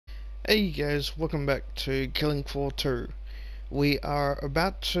Hey guys, welcome back to Killing Floor 2. We are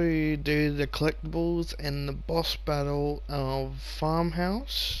about to do the collectibles and the boss battle of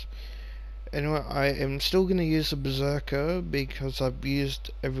Farmhouse. Anyway, I am still going to use the Berserker because I've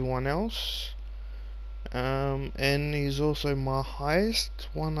used everyone else. And he's also my highest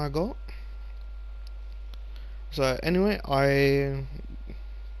one I got. So anyway,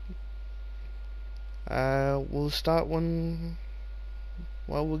 we'll start when...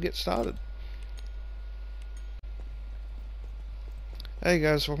 well, we'll get started. Hey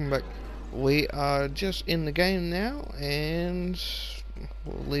guys, welcome back. We are just in the game now, and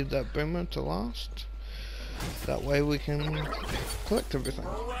we'll leave that boomer to last. That way we can collect everything.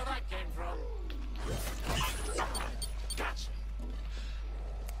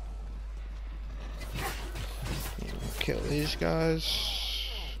 Kill these guys.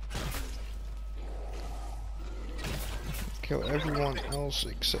 Kill everyone else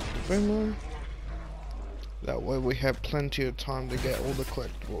except the boomer. That way we have plenty of time to get all the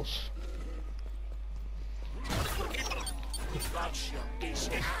collectibles.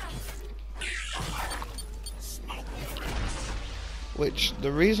 Which,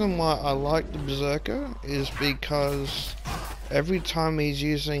 the reason why I like the Berserker is because every time he's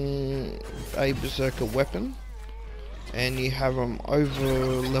using a Berserker weapon and you have him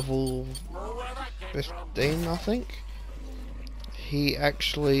over level 15, I think, he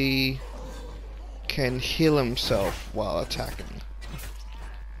actually can heal himself while attacking.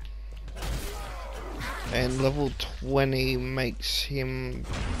 And level 20 makes him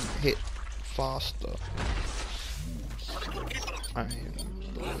hit faster.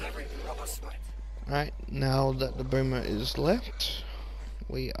 Alright, now that the boomer is left,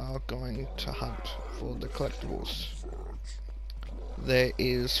 we are going to hunt for the collectibles. There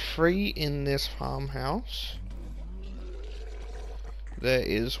is 3 in this farmhouse. There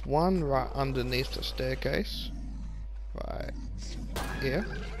is one right underneath the staircase, right here.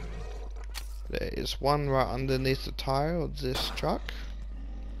 There is one right underneath the tire of this truck.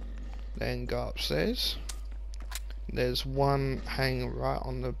 Then go upstairs. There's one hanging right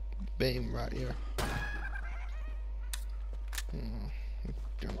on the beam right here.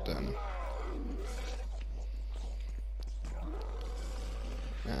 Jump down.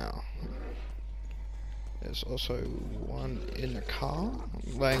 Now, there's also one in the car,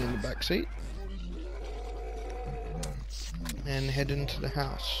 laying in the back seat, and head into the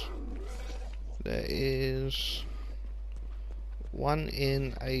house. There is one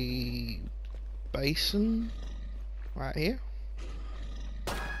in a basin right here.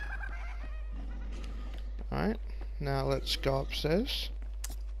 Alright, now let's go upstairs,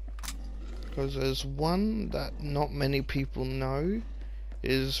 because there's one that not many people know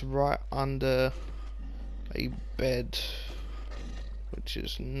is right under a bed, which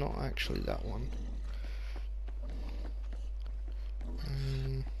is not actually that one.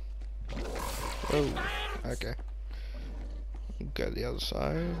 Oh, okay. Go the other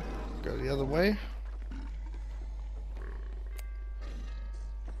side, go the other way.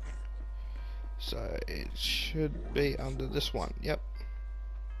 So it should be under this one, yep.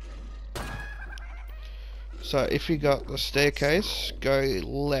 So if you got the staircase, go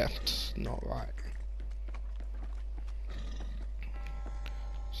left, not right.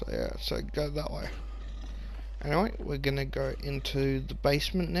 So yeah, so go that way. Anyway, we're gonna go into the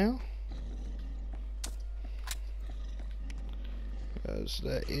basement now, because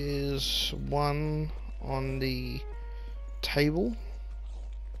there is one on the table.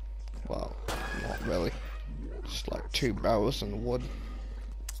 Well, not really, just like 2 barrels and wood.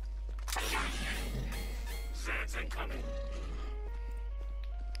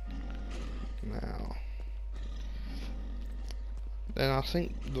 Now, then I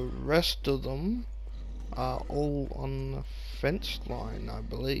think the rest of them are all on the fence line, I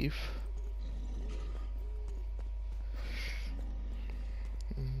believe.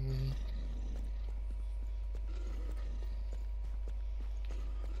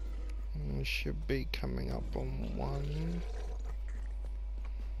 We should be coming up on one.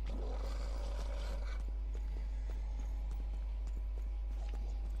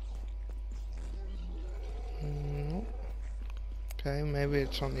 Okay, maybe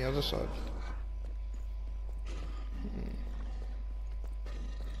it's on the other side.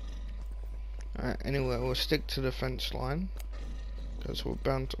 Alright, anyway, we'll stick to the fence line, because we're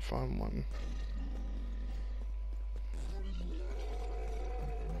bound to find one.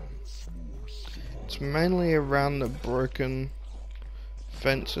 It's mainly around the broken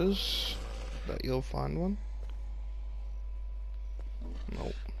fences that you'll find one.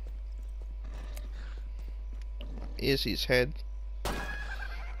 Nope. Here's his head.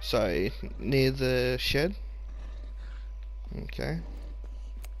 So, near the shed. Okay.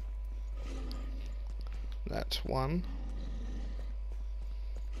 That's one.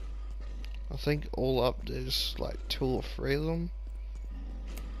 I think all up there's like 2 or 3 of them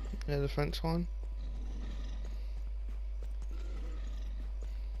near the fence line.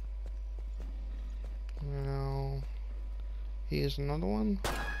 Now, here's another one.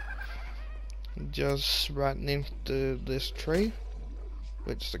 Just right next to this tree,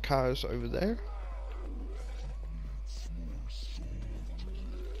 which the car is over there.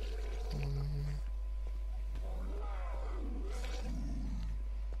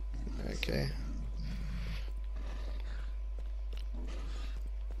 Okay.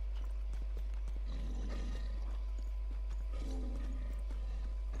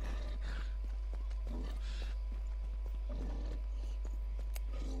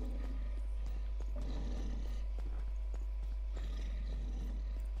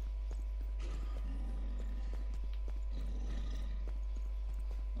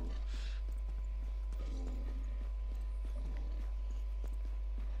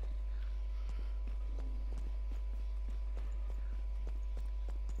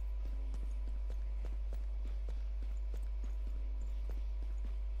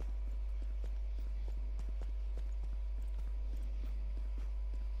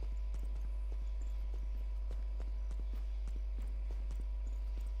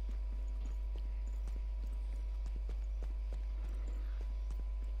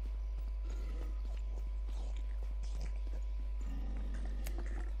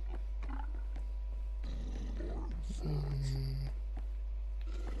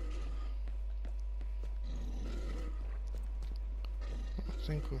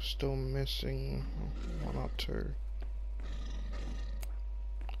 I think we're still missing 1 or 2.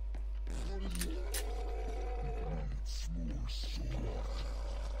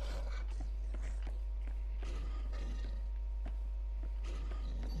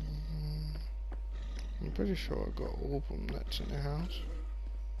 I'm pretty sure I got all of them that's in the house.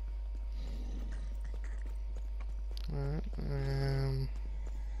 Alright,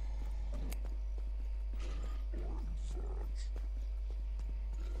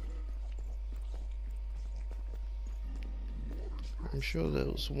 I'm sure there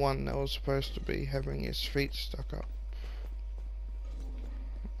was one that was supposed to be having his feet stuck up.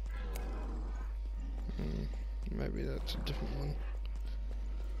 Maybe that's a different one.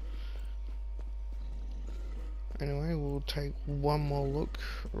 Anyway, we'll take one more look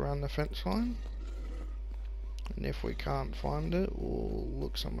around the fence line. And if we can't find it, we'll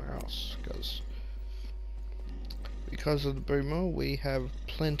look somewhere else. Because of the boomer, we have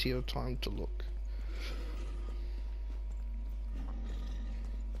plenty of time to look.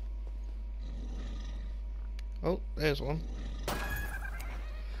 Oh, there's one.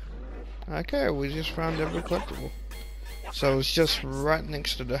 Okay, we just found every collectible. So it's just right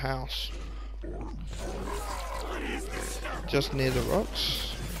next to the house. Just near the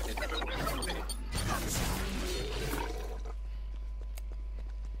rocks.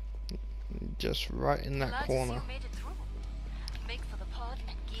 Just right in that corner.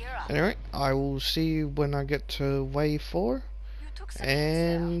 Anyway, I will see you when I get to wave 4.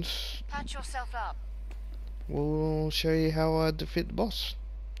 And patch yourself up. we'll show you how I defeat the boss.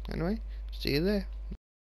 Anyway, see you there.